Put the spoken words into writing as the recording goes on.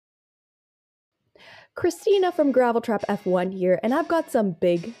Christina from Gravel Trap F1 here, and I've got some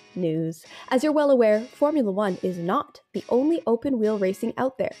big news. As you're well aware, Formula One is not the only open-wheel racing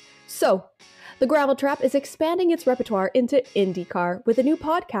out there. So, the Gravel Trap is expanding its repertoire into IndyCar with a new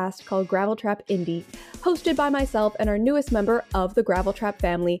podcast called Gravel Trap Indy, hosted by myself and our newest member of the Gravel Trap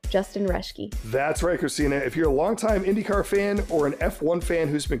family, Justin Reschke. That's right, Christina. If you're a longtime IndyCar fan or an F1 fan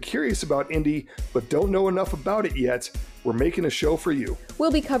who's been curious about Indy but don't know enough about it yet, we're making a show for you.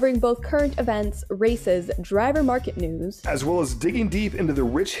 We'll be covering both current events, races, driver market news, as well as digging deep into the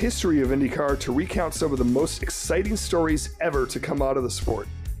rich history of IndyCar to recount some of the most exciting stories ever to come out of the sport.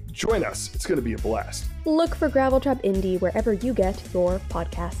 Join us. It's going to be a blast. Look for Gravel Trap Indy wherever you get your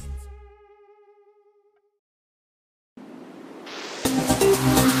podcasts.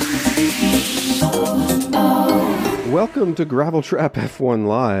 Welcome to Gravel Trap F1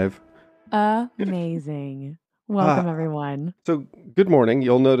 Live. Amazing. Welcome, everyone. So, good morning.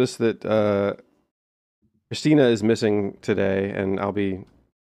 You'll notice that Christina is missing today, and I'll be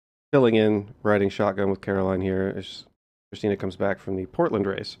filling in, riding shotgun with Caroline here as Christina comes back from the Portland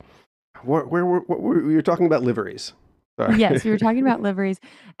race. Where we were talking about liveries. Sorry. Yes, we were talking about liveries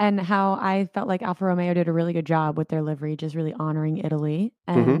and how I felt like Alfa Romeo did a really good job with their livery, just really honoring Italy.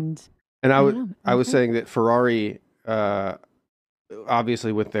 And I was saying that Ferrari,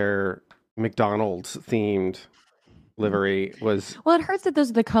 obviously with their McDonald's themed livery was... Well, it hurts that those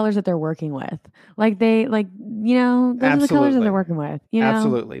are the colors that they're working with. Like those are the colors that they're working with. You know?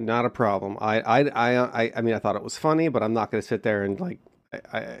 Absolutely, not a problem. I mean, I thought it was funny, but I'm not going to sit there and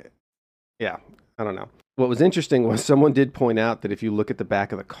I don't know. What was interesting was someone did point out that if you look at the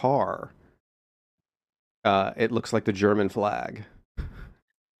back of the car, it looks like the German flag.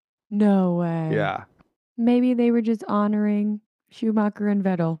 No way. Yeah. Maybe they were just honoring Schumacher and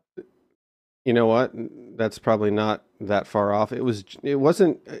Vettel. You know what? That's probably not that far off. It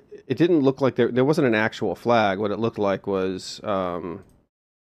didn't look like there wasn't an actual flag. What it looked like was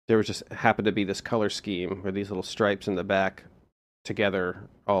there was just happened to be this color scheme where these little stripes in the back together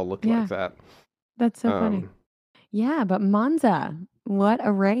all looked like that. That's so funny. Yeah, but Monza, what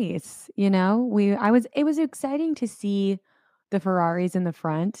a race. You know, it was exciting to see the Ferraris in the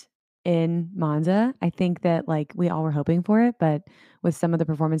front in Monza. I think that we all were hoping for it, but with some of the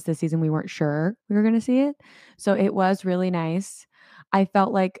performance this season, we weren't sure we were going to see it. So it was really nice. I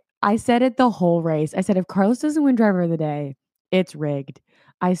felt like I said it the whole race. I said, if Carlos doesn't win driver of the day, it's rigged.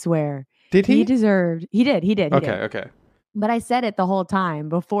 I swear. Did he? He did. Okay. But I said it the whole time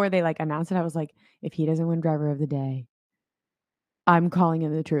before they announced it. I was like, if he doesn't win driver of the day, I'm calling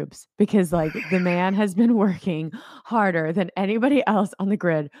in the troops, because the man has been working harder than anybody else on the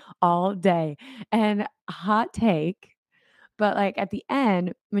grid all day. And hot take, but at the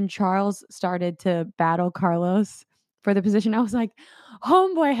end, when Charles started to battle Carlos for the position, I was like,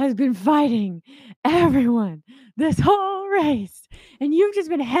 homeboy has been fighting everyone this whole race, and you've just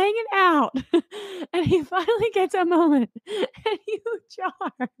been hanging out. And he finally gets a moment, and you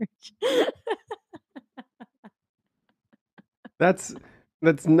charge. That's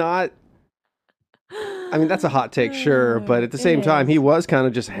not... I mean, that's a hot take, sure, but at the same time, he was kind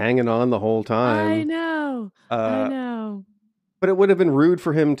of just hanging on the whole time. I know. But it would have been rude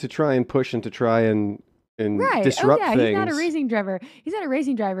for him to try and push and to try and disrupt things. He's not a racing driver. He's not a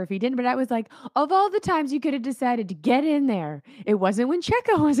racing driver if he didn't. But I was like, of all the times you could have decided to get in there, it wasn't when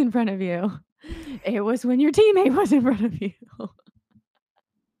Checo was in front of you. It was when your teammate was in front of you.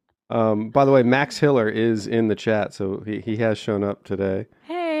 By the way, Max Hiller is in the chat, so he has shown up today.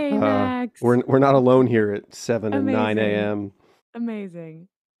 Hey, Max. We're not alone here at 7 and 9 a.m. Amazing.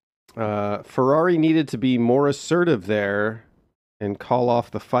 Ferrari needed to be more assertive there and call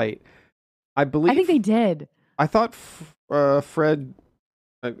off the fight. I think they did. I thought Fred,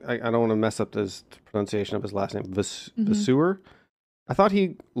 I don't want to mess up the pronunciation of his last name, Vasseur. I thought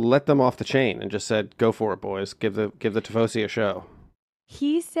he let them off the chain and just said, go for it, boys. Give the Tifosi a show.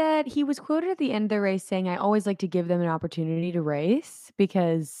 He said, he was quoted at the end of the race saying, I always like to give them an opportunity to race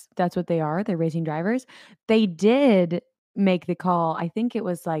because that's what they are. They're racing drivers. They did make the call. I think it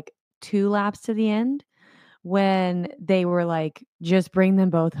was 2 laps to the end when they were just bring them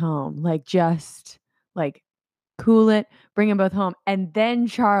both home. Just cool it, bring them both home. And then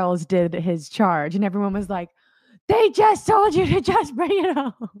Charles did his charge and everyone was like, they just told you to just bring it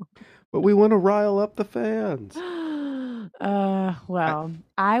home. But we want to rile up the fans. Well,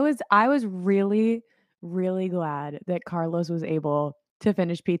 I was really, really glad that Carlos was able to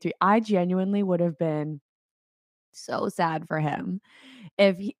finish P3. I genuinely would have been so sad for him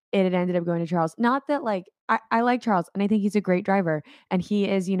if it had ended up going to Charles. Not that I like Charles and I think he's a great driver and he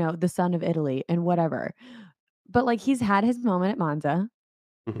is, the son of Italy and whatever. But he's had his moment at Monza.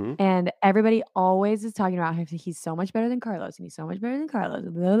 Hmm. And everybody always is talking about how he's so much better than Carlos, and he's so much better than Carlos.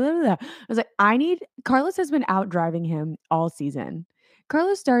 Blah, blah, blah. I was like, Carlos has been out driving him all season.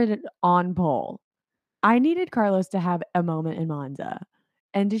 Carlos started on pole. I needed Carlos to have a moment in Monza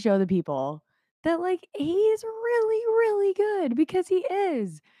and to show the people that like he's really, really good, because he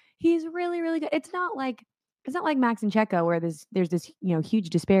is. He's really, really good. It's not like Max and Checo where there's this, huge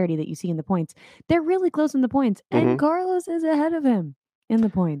disparity that you see in the points. They're really close in the points, and Hmm. Carlos is ahead of him in the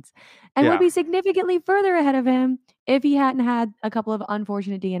points, and would Yeah. be significantly further ahead of him if he hadn't had a couple of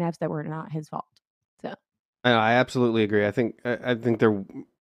unfortunate DNFs that were not his fault. So I absolutely agree. I think there,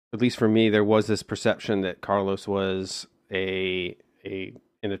 at least for me, there was this perception that Carlos was a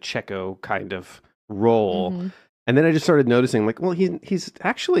in a Checo kind of role, mhm. and then I just started noticing, like, well, he's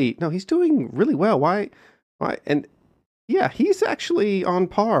actually no, he's doing really well. Why? And yeah, he's actually on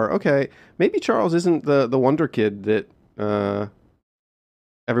par. Okay, maybe Charles isn't the wonder kid that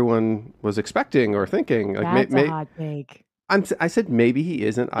everyone was expecting or thinking. Like, That's a hot take. I said maybe he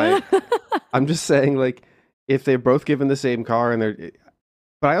isn't. I'm just saying, like, if they're both given the same car and they're,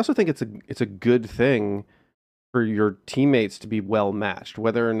 but I also think it's a good thing for your teammates to be well matched,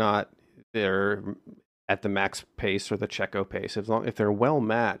 whether or not they're at the Max pace or the Checo pace. If they're well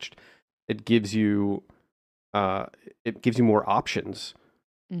matched, it gives you more options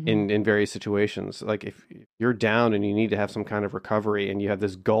Mhm. in various situations. Like if you're down and you need to have some kind of recovery and you have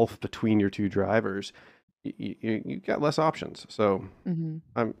this gulf between your two drivers, you got less options. So Mhm.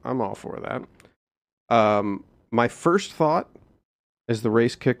 I'm all for that. My first thought as the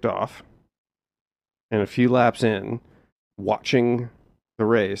race kicked off and a few laps in, watching the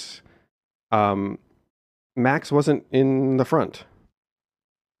race, Max wasn't in the front,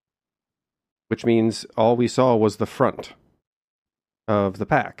 which means all we saw was the front of the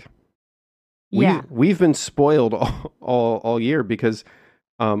pack. Yeah. We've been spoiled all year because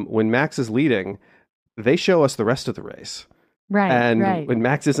when Max is leading, they show us the rest of the race. Right. And Right. when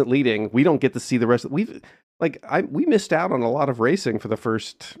Max isn't leading, we don't get to see the rest. We missed out on a lot of racing for the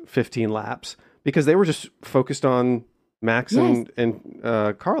first 15 laps because they were just focused on Max Yes. and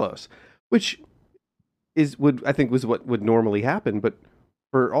Carlos, which I think was what would normally happen. But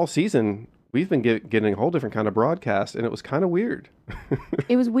for all season, we've been getting a whole different kind of broadcast, and it was kind of weird.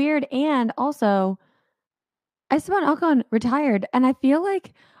 It was weird, and also Esteban Ocon retired, and I feel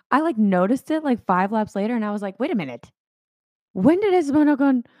like I noticed it 5 laps later, and I was like, "Wait a minute. When did Esteban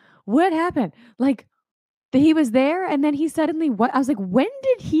Ocon what happened?" Like, he was there, and then he suddenly what? I was like, "When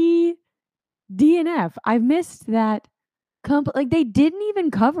did he DNF?" I missed that like, they didn't even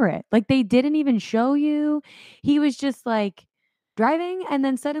cover it. Like, they didn't even show you. He was just, driving, and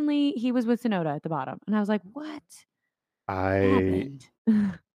then suddenly he was with Tsunoda at the bottom, and I was like, "What I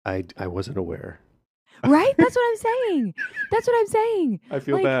happened?" I wasn't aware. Right? That's what I'm saying. That's what I'm saying. I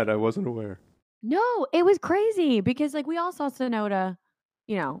feel Like, bad. I wasn't aware. no, it was crazy because we all saw Tsunoda,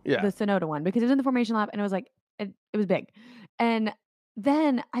 Yeah. the Tsunoda one, because it was in the formation lap, and it was it was big. And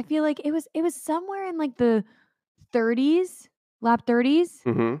then I feel like it was somewhere in the 30s, lap 30s,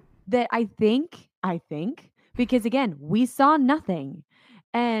 Mm-hmm. that I think because again, we saw nothing.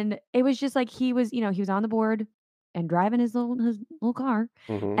 And it was just he was on the board and driving his little car.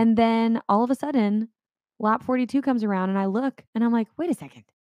 Mm-hmm. And then all of a sudden, lap 42 comes around, and I look, and I'm like, "Wait a second.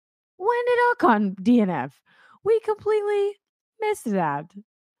 When did Ocon DNF? We completely missed that."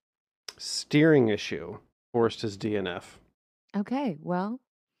 Steering issue forced his DNF. Okay, well,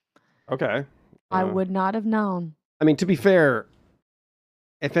 Okay. I would not have known. I mean, to be fair,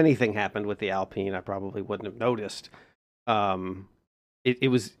 if anything happened with the Alpine, I probably wouldn't have noticed. It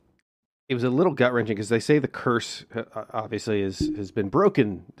was a little gut wrenching because they say the curse obviously has been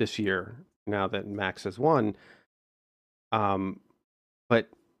broken this year now that Max has won. But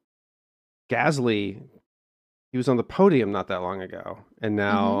Gasly, he was on the podium not that long ago, and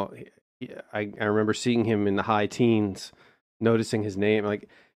now I remember seeing him in the high teens, noticing his name. Like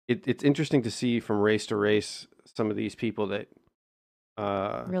it's interesting to see from race to race some of these people that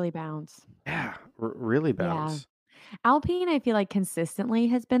Really bounce. yeah, really Yeah. bounce. Alpine, I feel like consistently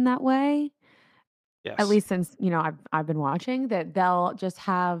has been that way. Yes. At least since, I've been watching, that they'll just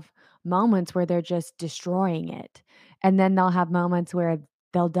have moments where they're just destroying it. And then they'll have moments where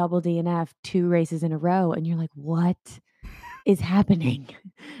they'll double DNF 2 races in a row, and you're like, "What is happening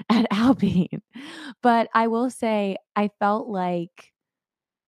at Alpine?" But I will say I felt like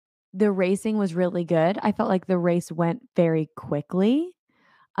the racing was really good. I felt like the race went very quickly,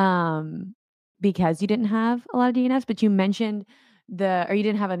 because you didn't have a lot of DNFs, but you mentioned or you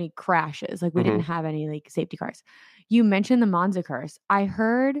didn't have any crashes. Like, we didn't have any safety cars. You mentioned the Monza curse. I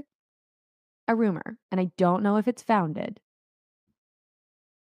heard a rumor, and I don't know if it's founded,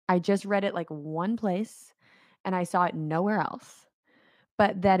 I just read it like one place and I saw it nowhere else.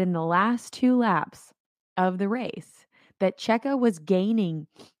 But that in the last 2 laps of the race, that Checo was gaining,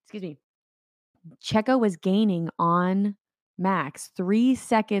 excuse me, Checo was gaining on Max 3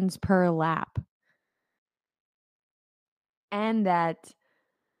 seconds per lap. And that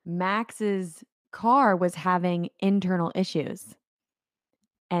Max's car was having internal issues.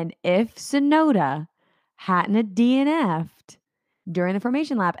 And if Tsunoda hadn't DNF'd during the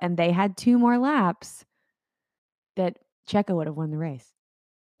formation lap and they had 2 more laps, that Checo would have won the race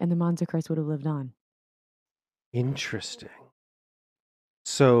and the Monza curse would have lived on. Interesting.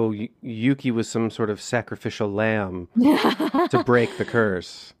 So Yuki was some sort of sacrificial lamb to break the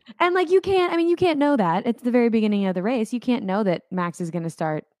curse. And like you can't know that. It's the very beginning of the race. You can't know that Max is going to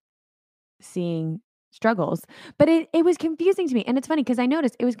start seeing struggles. But it was confusing to me. And it's funny because I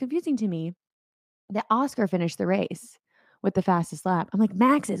noticed it was confusing to me that Oscar finished the race with the fastest lap. I'm like,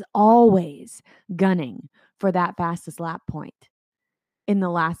 Max is always gunning for that fastest lap point in the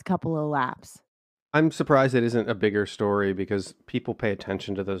last couple of laps. I'm surprised it isn't a bigger story because people pay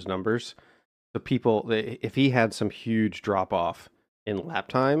attention to those numbers. The people, if he had some huge drop off in lap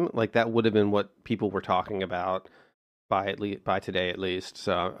time, like that would have been what people were talking about by today at least.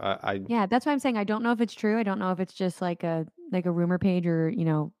 So yeah, that's why I'm saying I don't know if it's true. I don't know if it's just like a rumor page or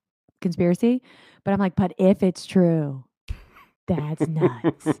conspiracy. But I'm like, but if it's true, that's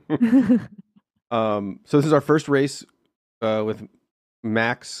nuts. So this is our first race with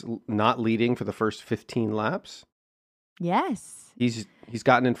Max not leading for the first 15 laps. Yes. He's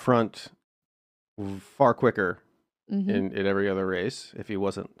gotten in front far quicker in every other race if he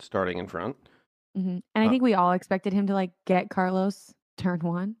wasn't starting in front. And I think we all expected him to like get Carlos turn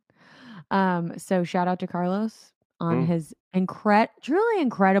 1. So shout out to Carlos on his truly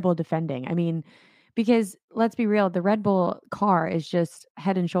incredible defending. I mean, because let's be real, the Red Bull car is just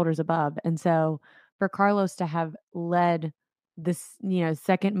head and shoulders above. And so for Carlos to have led this,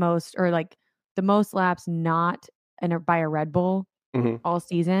 second most or like the most laps not by a Red Bull all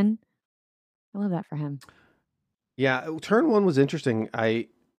season, I love that for him. Yeah, turn 1 was interesting. I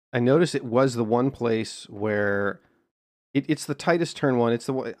noticed it was the one place where it's the tightest turn 1. It's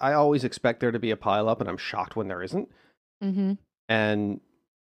the one I always expect there to be a pileup, and I'm shocked when there isn't. And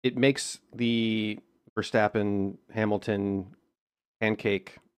it makes the Verstappen Hamilton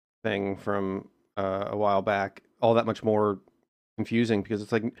pancake thing from a while back all that much more confusing because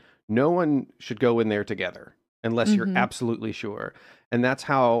it's like no one should go in there together unless you're absolutely sure. And that's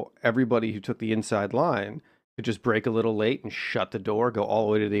how everybody who took the inside line could just brake a little late and shut the door, go all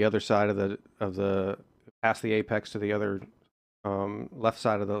the way to the other side of the past the apex to the other left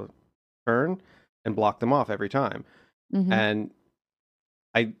side of the turn and block them off every time. And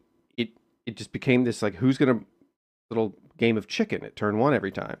it just became this like who's gonna little game of chicken at turn 1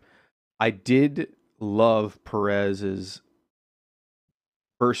 every time. I did love Perez's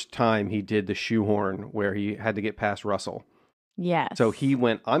first time he did the shoehorn where he had to get past Russell. Yes. So he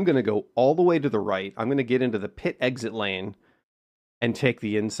went, I'm going to go all the way to the right. I'm going to get into the pit exit lane and take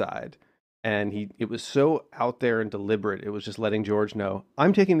the inside. And it was so out there and deliberate. It was just letting George know,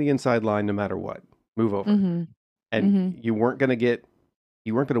 I'm taking the inside line no matter what. Move over. And you weren't going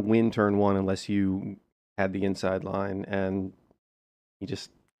to win turn 1 unless you had the inside line. And he just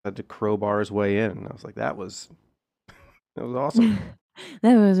had to crowbar his way in. I was like, that was awesome.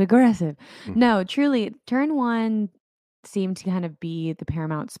 That was aggressive. No, truly, turn 1 seemed to kind of be the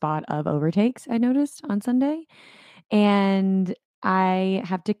paramount spot of overtakes, I noticed on Sunday. And I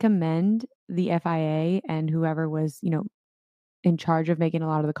have to commend the FIA and whoever was, in charge of making a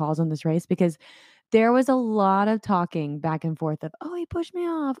lot of the calls on this race because there was a lot of talking back and forth of, oh, he pushed me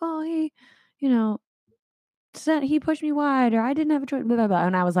off. Oh, he, he pushed me wide or I didn't have a choice, blah, blah, blah.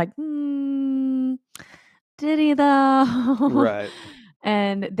 And I was like, did he though? Right.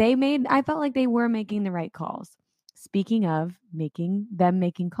 And I felt like they were making the right calls. Speaking of making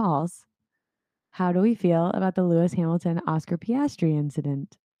calls, how do we feel about the Lewis Hamilton Oscar Piastri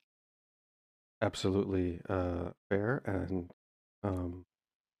incident? Absolutely fair. And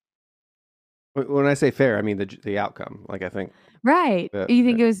when I say fair, I mean the outcome. Like I think right. You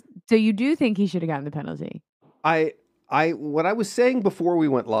think it was so? You do think he should have gotten the penalty? What I was saying before we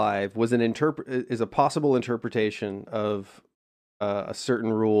went live was is a possible interpretation of a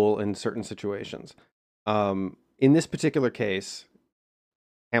certain rule in certain situations. In this particular case,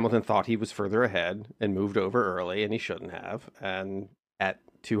 Hamilton thought he was further ahead and moved over early, and he shouldn't have. And at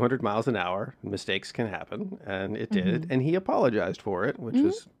 200 miles an hour, mistakes can happen, and it did. And he apologized for it, which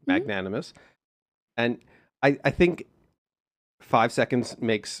was magnanimous. And I think 5 seconds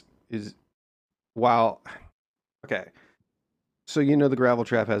okay. So the Gravel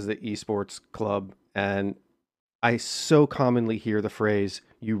Trap has the esports club, and I so commonly hear the phrase,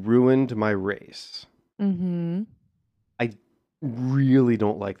 "You ruined my race." Mm-hmm. I really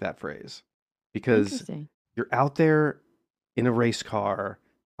don't like that phrase because Interesting. you're out there in a race car,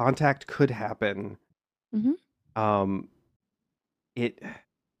 contact could happen. Mm-hmm.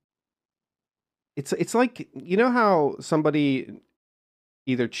 It's like, how somebody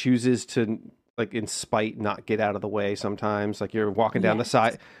either chooses to, like, in spite, not get out of the way sometimes. Like, you're walking down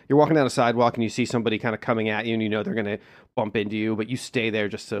Yes. you're walking down a sidewalk and you see somebody kind of coming at you and they're going to bump into you, but you stay there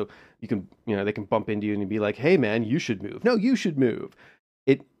just so you can, they can bump into you and be like, "Hey man, you should move." No, you should move.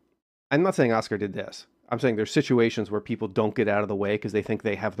 I'm not saying Oscar did this. I'm saying there's situations where people don't get out of the way because they think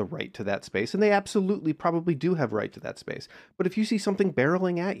they have the right to that space, and they absolutely probably do have right to that space. But if you see something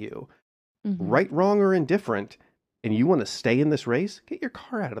barreling at you, Mm-hmm. right, wrong, or indifferent, and you want to stay in this race, get your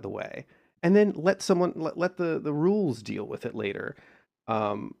car out of the way, and then let the rules deal with it later.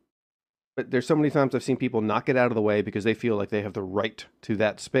 But there's so many times I've seen people not get out of the way because they feel like they have the right to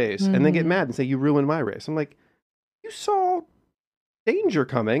that space, and then get mad and say, "You ruined my race." I'm like, you saw danger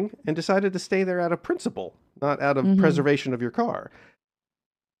coming and decided to stay there out of principle, not out of preservation of your car.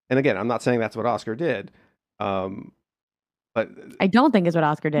 And again, I'm not saying that's what Oscar did. But I don't think is what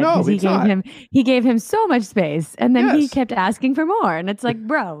Oscar did, No, because he gave him so much space, and then he Yes. kept asking for more, and it's like,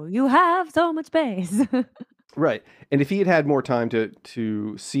 bro, you have so much space. Right. And if he had had more time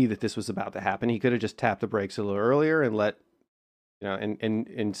to see that this was about to happen, he could have just tapped the brakes a little earlier and let,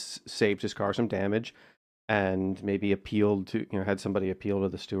 and saved his car some damage, and maybe appealed to, had somebody appeal to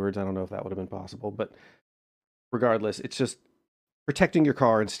the stewards. I don't know if that would have been possible, but regardless, it's just protecting your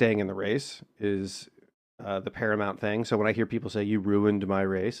car and staying in the race is the paramount thing. So when I hear people say, "You ruined my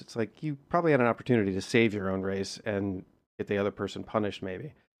race," it's like, you probably had an opportunity to save your own race and get the other person punished,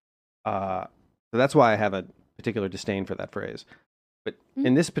 maybe. So that's why I have a particular disdain for that phrase. But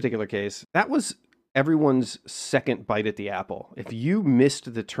in this particular case, that was everyone's second bite at the apple. If you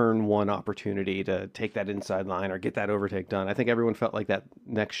missed the turn one opportunity to take that inside line or get that overtake done, I think everyone felt like that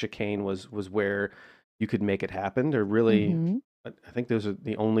next chicane was where you could make it happen. They're really, I think those are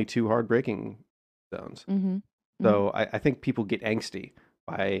the only two hard braking zones. So I think people get angsty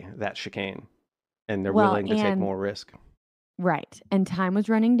by that chicane, and they're willing to take more risk. Right. And time was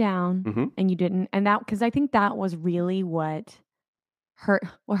running down, and you didn't. And that, because I think that was really what hurt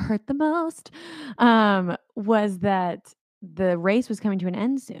the most, was that the race was coming to an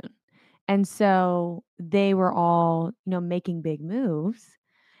end soon. And so they were all, making big moves,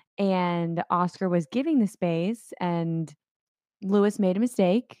 and Oscar was giving the space, and Lewis made a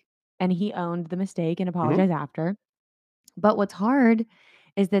mistake, and he owned the mistake and apologized after. But what's hard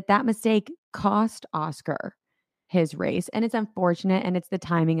is that mistake cost Oscar his race, and it's unfortunate, and it's the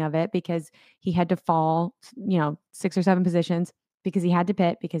timing of it, because he had to fall, 6 or 7 positions, because he had to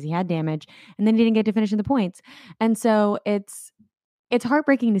pit, because he had damage, and then he didn't get to finish in the points. And so it's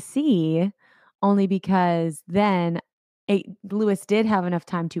heartbreaking to see, only because then Lewis did have enough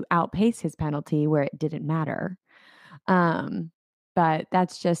time to outpace his penalty where it didn't matter. But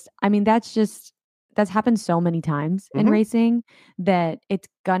that's happened so many times in racing that it's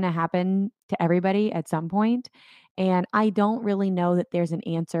gonna happen to everybody at some point. And I don't really know that there's an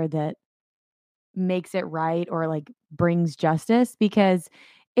answer that makes it right or like brings justice, because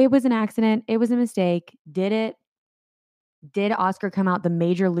it was an accident. It was a mistake. Did Oscar come out the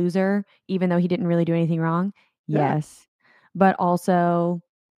major loser, even though he didn't really do anything wrong? Yeah. Yes. But also,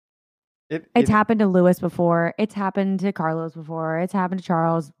 it's happened to Lewis before. It's happened to Carlos before. It's happened to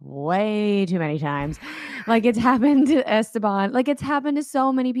Charles way too many times. Like, it's happened to Esteban. Like, it's happened to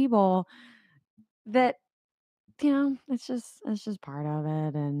so many people that, it's just part of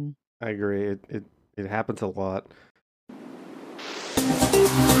it. And I agree. It happens a lot.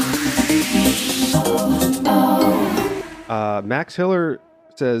 Max Hiller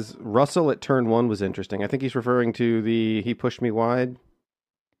says Russell at turn 1 was interesting. I think he's referring to he pushed me wide.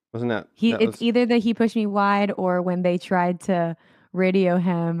 Wasn't that? It's either that he pushed me wide, or when they tried to radio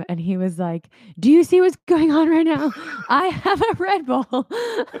him and he was like, "Do you see what's going on right now? I have a Red Bull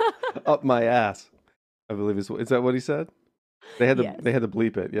up my ass." I believe is that what he said? They had to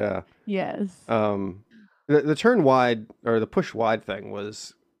bleep it. Yeah. Yes. The turn wide, or the push wide thing,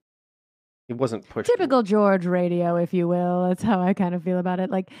 it wasn't pushed. Typical George radio, if you will. That's how I kind of feel about it.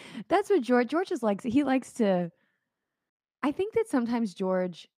 Like, that's what George is like. He likes to. I think that sometimes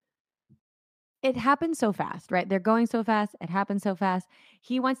George, it happens so fast, right? They're going so fast. It happens so fast.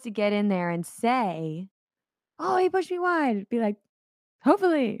 He wants to get in there and say, "Oh, he pushed me wide." Be like,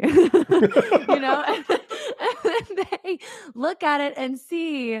 "Hopefully," and then they look at it and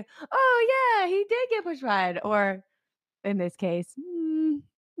see, "Oh yeah, he did get pushed wide," or in this case,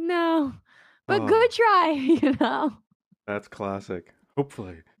 no, but Oh, good try, you know. that's classic.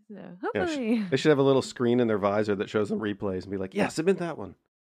 Hopefully. So Yeah, hopefully, they should have a little screen in their visor that shows them replays and be like, "Yes, submit that one."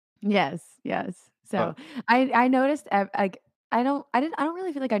 yes, yes. Uh, So I noticed like I don't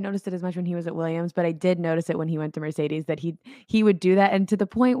really feel like I noticed it as much when he was at Williams, but I did notice it when he went to Mercedes that he would do that, and to the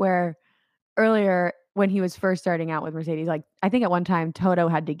point where earlier when he was first starting out with Mercedes, like I think at one time Toto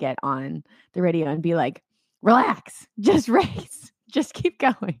had to get on the radio and be like, "Relax, just race, just keep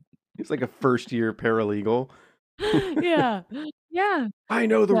going." he's like a first year paralegal. Yeah, yeah. I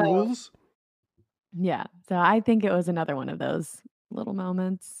know the So rules. yeah, so I think it was another one of those little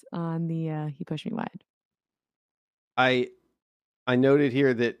moments on the he pushed me wide. I I noted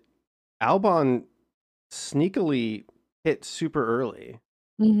here that Albon sneakily hit super early,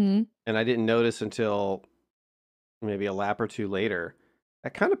 Mhm. and I didn't notice until maybe a lap or two later.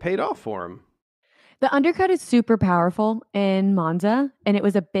 That kind of paid off for him. The undercut is super powerful in Monza, and it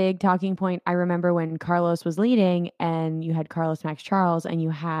was a big talking point. I remember when Carlos was leading and you had Carlos Max Charles and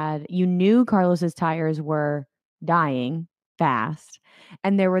you knew Carlos's tires were dying fast.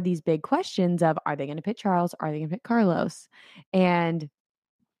 And there were these big questions of are they going to pit Charles? Are they going to pit Carlos? And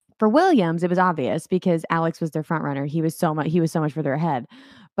for Williams, it was obvious because Alex was their front runner. He was so much further ahead.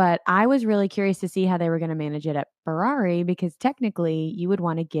 But I was really curious to see how they were going to manage it at Ferrari because technically you would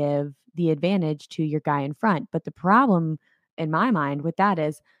want to give the advantage to your guy in front. But the problem in my mind with that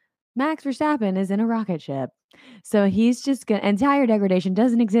is Max Verstappen is in a rocket ship. So he's just going to, and tire degradation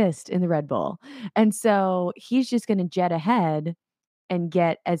doesn't exist in the Red Bull. And so he's just going to jet ahead and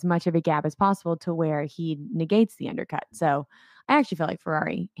get as much of a gap as possible to where he negates the undercut. So I actually felt like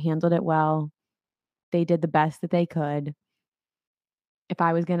Ferrari handled it well. They did the best that they could. If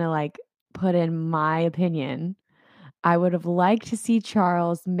I was going to like put in my opinion, I would have liked to see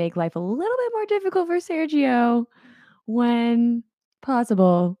Charles make life a little bit more difficult for Sergio when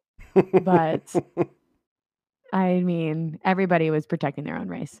possible. But I mean, everybody was protecting their own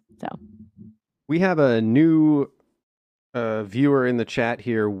race. So We have a new viewer in the chat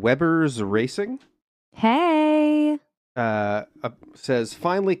here, Weber's Racing. hey. Says,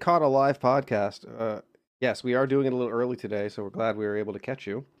 finally caught a live podcast. Yes, we are doing it a little early today, so we're glad we were able to catch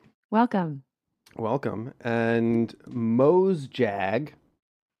you. Welcome. Welcome. And Mose Jag.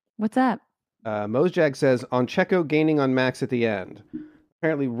 What's up? Mose Jag says, on Checo gaining on Max at the end.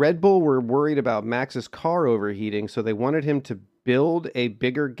 Apparently, Red Bull were worried about Max's car overheating, so they wanted him to build a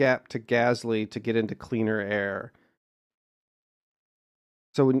bigger gap to Gasly to get into cleaner air.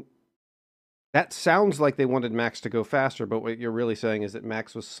 So that sounds like they wanted Max to go faster, but what you're really saying is that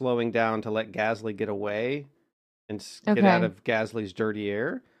Max was slowing down to let Gasly get away and get out of Gasly's dirty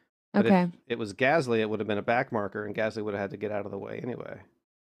air. But if it was Gasly, it would have been a back marker, and Gasly would have had to get out of the way anyway.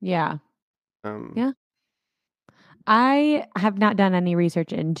 Yeah. Yeah. I have not done any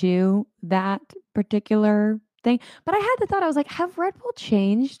research into that particular thing, but I had the thought, I was like, have Red Bull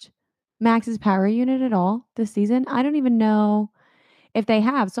changed Max's power unit at all this season? I don't even know if they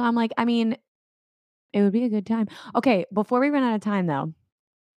have. So I'm like, I mean, it would be a good time. Okay, before we run out of time though,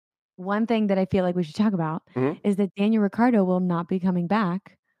 one thing that I feel like we should talk about is that Daniel Ricciardo will not be coming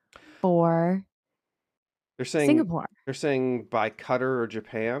back for Singapore. They're saying by Qatar or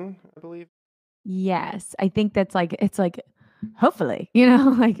Japan, I believe. Yes, I think that's like, it's like, hopefully,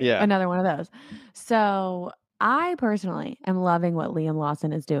 like another one of those. So I personally am loving what Liam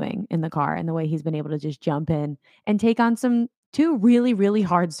Lawson is doing in the car and the way he's been able to just jump in and take on two really, really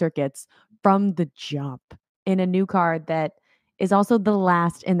hard circuits from the jump in a new car that is also the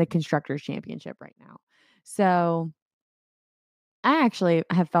last in the Constructors' Championship right now. So I actually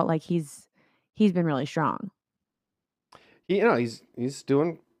have felt like he's been really strong. He's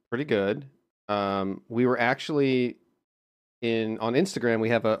doing pretty good. We were actually on Instagram. We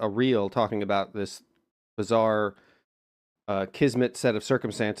have a reel talking about this bizarre kismet set of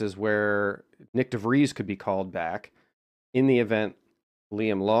circumstances where Nick DeVries could be called back in the event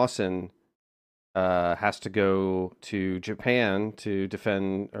Liam Lawson has to go to Japan to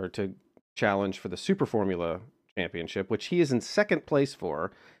defend or to challenge for the Super Formula Championship, which he is in second place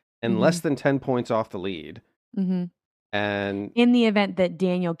for and less than 10 points off the lead. Mm-hmm. And in the event that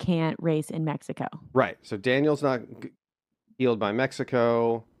Daniel can't race in Mexico. Right. So Daniel's not healed by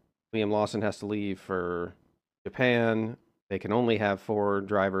Mexico. Liam Lawson has to leave for Japan. They can only have 4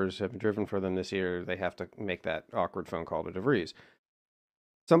 drivers have driven for them this year. They have to make that awkward phone call to DeVries.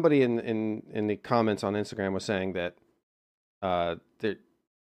 Somebody in the comments on Instagram was saying that they're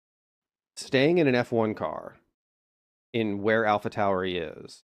staying in an F1 car in where AlphaTauri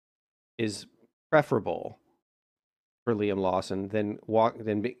is preferable for Liam Lawson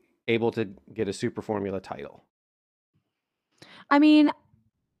than be able to get a Super Formula title. I mean,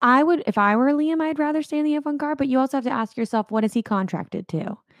 I would, if I were Liam, I'd rather stay in the F1 car, but you also have to ask yourself, what is he contracted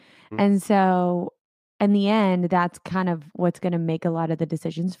to? Mhm. And so in the end, that's kind of what's going to make a lot of the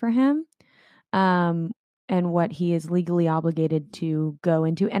decisions for him. And what he is legally obligated to go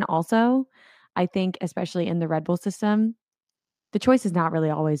into. And also, I think, especially in the Red Bull system, the choice is not really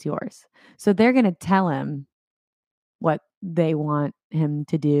always yours. So they're going to tell him what they want him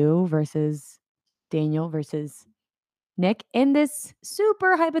to do versus Daniel versus Nick in this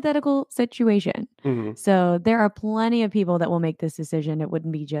super hypothetical situation. Mhm. So there are plenty of people that will make this decision. It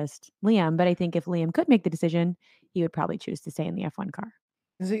wouldn't be just Liam, but I think if Liam could make the decision, he would probably choose to stay in the F1 car.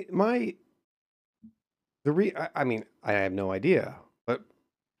 See, I mean, I have no idea, but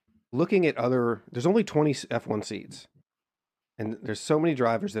looking at there's only 20 F1 seats. And there's so many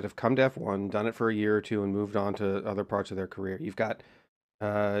drivers that have come to F1, done it for a year or two, and moved on to other parts of their career. You've got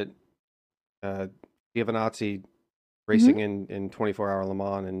uh, Giovinazzi racing in 24-hour Le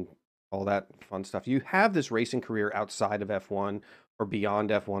Mans and all that fun stuff. You have this racing career outside of F1 or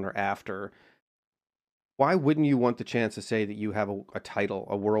beyond F1 or after. Why wouldn't you want the chance to say that you have a title,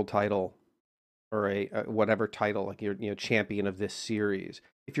 a world title, or a whatever title, like you're champion of this series?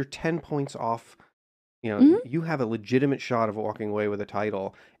 If you're 10 points off, you have a legitimate shot of walking away with a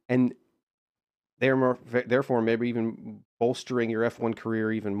title, and therefore maybe even bolstering your F1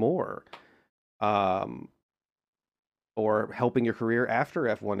 career even more, or helping your career after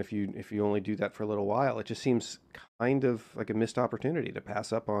F1 if you only do that for a little while. It just seems kind of like a missed opportunity to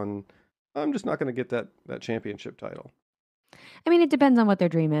pass up on. I'm just not going to get that championship title. I mean, it depends on what their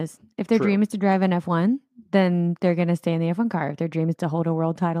dream is. If their dream is to drive an F1, then they're going to stay in the F1 car. If their dream is to hold a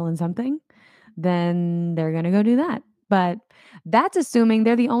world title in something, then they're going to go do that. But that's assuming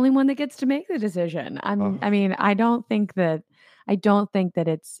they're the only one that gets to make the decision. I mean, I don't think that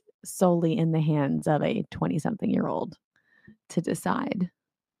it's solely in the hands of a 20-something-year-old to decide.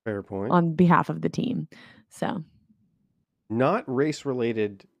 Fair point. On behalf of the team. So, not race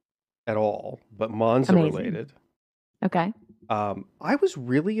related at all, but Monza related. Okay. I was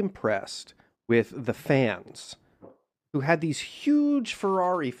really impressed with the fans who had these huge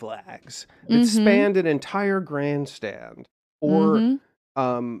Ferrari flags that spanned an entire grandstand. Or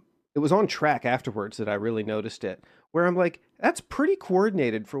it was on track afterwards that I really noticed it, where I'm like, that's pretty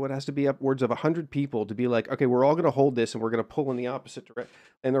coordinated for what has to be upwards of 100 people to be like, okay, we're all going to hold this and we're going to pull in the opposite direction.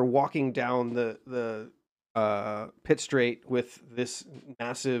 And they're walking down the pit straight with this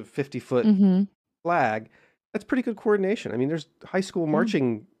massive 50-foot flag. That's pretty good coordination. I mean, there's high school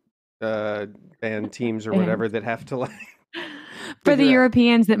marching band teams or whatever that have to like. For the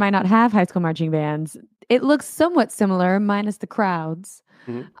Europeans that might not have high school marching bands, it looks somewhat similar, minus the crowds,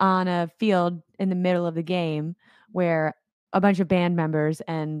 on a field in the middle of the game where a bunch of band members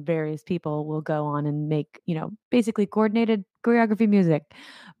and various people will go on and make, basically coordinated choreography music.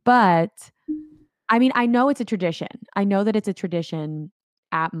 But I mean, I know it's a tradition. I know that it's a tradition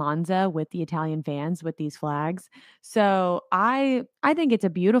at Monza with the Italian fans with these flags. So I think it's a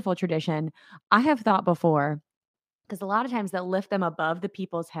beautiful tradition. I have thought before, because a lot of times they'll lift them above the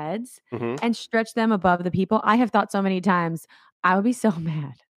people's heads and stretch them above the people. I have thought so many times, I would be so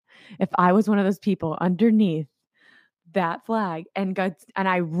mad if I was one of those people underneath that flag and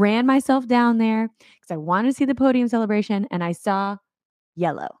I ran myself down there because I wanted to see the podium celebration and I saw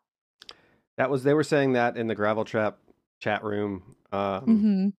yellow. They were saying that in the Gravel Trap chat room,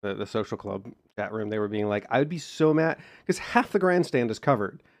 the social club chat room. They were being like, I would be so mad because half the grandstand is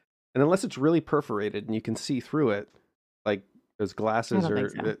covered. And unless it's really perforated and you can see through it, like those glasses or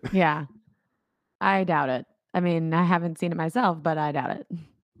so. Yeah, I doubt it. I mean, I haven't seen it myself, but I doubt it.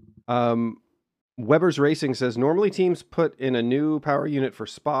 Weber's Racing says normally teams put in a new power unit for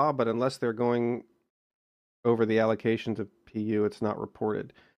Spa, but unless they're going over the allocations of PU, it's not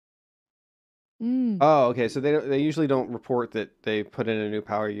reported. Oh, okay. So they usually don't report that they put in a new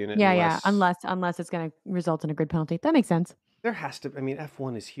power unit. Unless it's going to result in a grid penalty. That makes sense. There has to. I mean,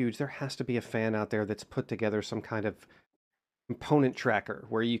 F1 is huge. There has to be a fan out there that's put together some kind of component tracker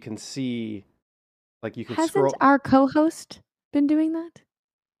where you can see, like you can scroll. Hasn't our co-host been doing that?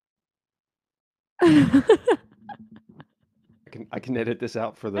 I can edit this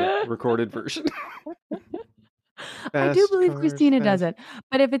out for the recorded version. I do believe Christina does it.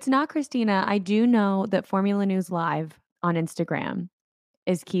 But if it's not Christina, I do know that Formula News Live on Instagram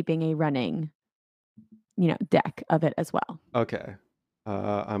is keeping a running, deck of it as well. Okay.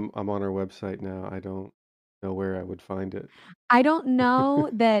 I'm on our website now. I don't know where I would find it. I don't know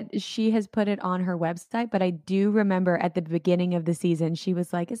that she has put it on her website, but I do remember at the beginning of the season, she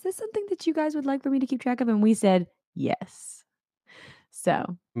was like, is this something that you guys would like for me to keep track of? And we said, yes.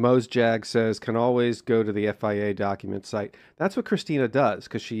 So Mose Jag says, can always go to the FIA document site. That's what Christina does,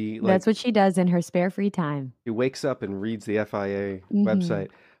 because that's what she does in her spare free time. she wakes up and reads the FIA Mhm. website.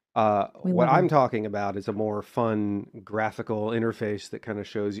 We What love I'm her. talking about is a more fun graphical interface that kind of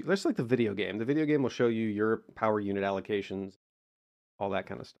shows you. It's like the video game. The video game will show you your power unit allocations, all that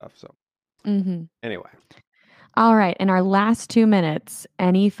kind of stuff. So Mhm. anyway, All right. In our last 2 minutes,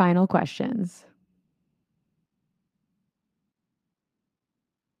 any final questions?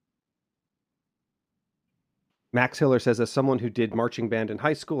 Max Hiller says, as someone who did marching band in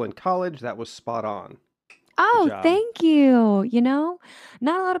high school and college, that was spot on. Oh, job. thank you. You know,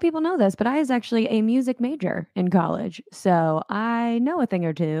 not a lot of people know this, but I was actually a music major in college. So I know a thing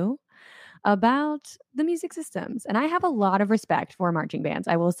or two about the music systems. And I have a lot of respect for marching bands,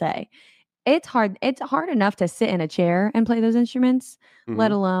 I will say. It's hard enough to sit in a chair and play those instruments,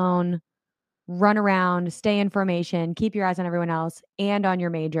 let Mhm. alone run around, stay in formation, keep your eyes on everyone else and on your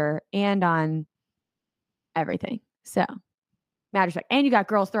major and on everything. So mad respect. And you got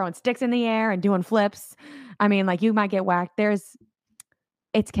girls throwing sticks in the air and doing flips. I mean, like, you might get whacked.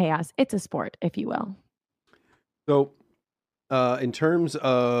 It's chaos. It's a sport, if you will. So, in terms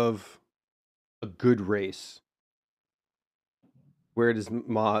of a good race, where does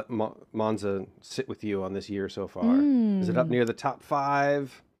Monza sit with you on this year so far? Is it up near the top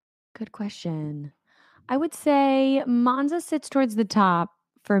 5? Good question. I would say Monza sits towards the top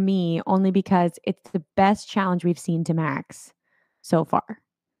for me only because it's the best challenge we've seen to Max so far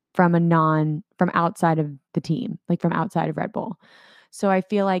from outside of the team, like from outside of Red Bull. So I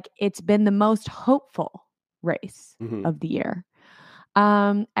feel like it's been the most hopeful race Mhm. of the year.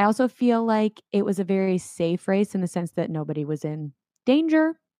 I also feel like it was a very safe race in the sense that nobody was in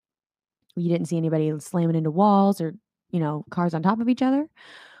danger. You didn't see anybody slamming into walls or, cars on top of each other,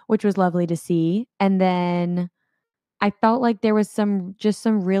 which was lovely to see. And then I felt like there was some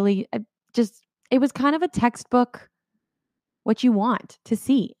really it was kind of a textbook what you want to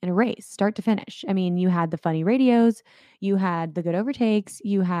see in a race, start to finish. I mean, you had the funny radios, you had the good overtakes,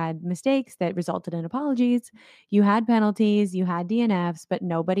 you had mistakes that resulted in apologies, you had penalties, you had DNFs, but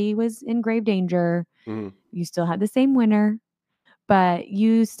nobody was in grave danger. Mhm. You still had the same winner, but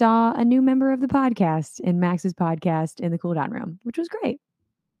you saw a new member of the podcast in Max's podcast in the cool down room, which was great.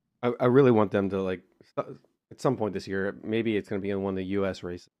 I really want them to, like, at some point this year, maybe it's going to be in one of the U.S.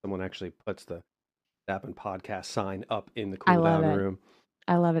 races, someone actually puts the Stappen podcast sign up in the I cool love down it. room.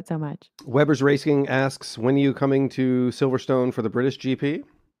 I love it so much. Weber's Racing asks, when are you coming to Silverstone for the British GP?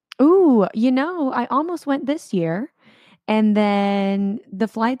 Ooh, I almost went this year, and then the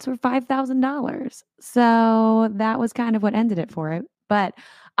flights were $5,000. So that was kind of what ended it for it. But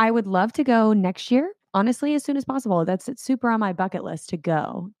I would love to go next year, honestly, as soon as possible. It's super on my bucket list to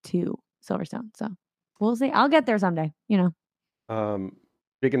go to Silverstone. So we'll see. I'll get there someday,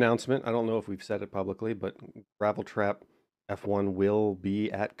 Big announcement. I don't know if we've said it publicly, but Gravel Trap F1 will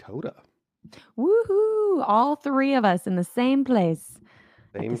be at COTA. Woohoo! All 3 of us in the same place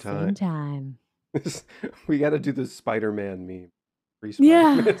Same at the same time. We got to do the Spider-Man meme. 3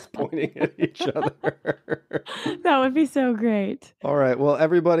 Yeah. Spider-Mans pointing at each other. That would be so great. All right. Well,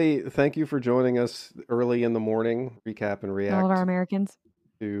 everybody, thank you for joining us early in the morning. Recap and react All of our Americans.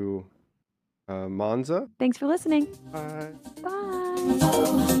 to Monza. Thanks for listening. Bye. Bye.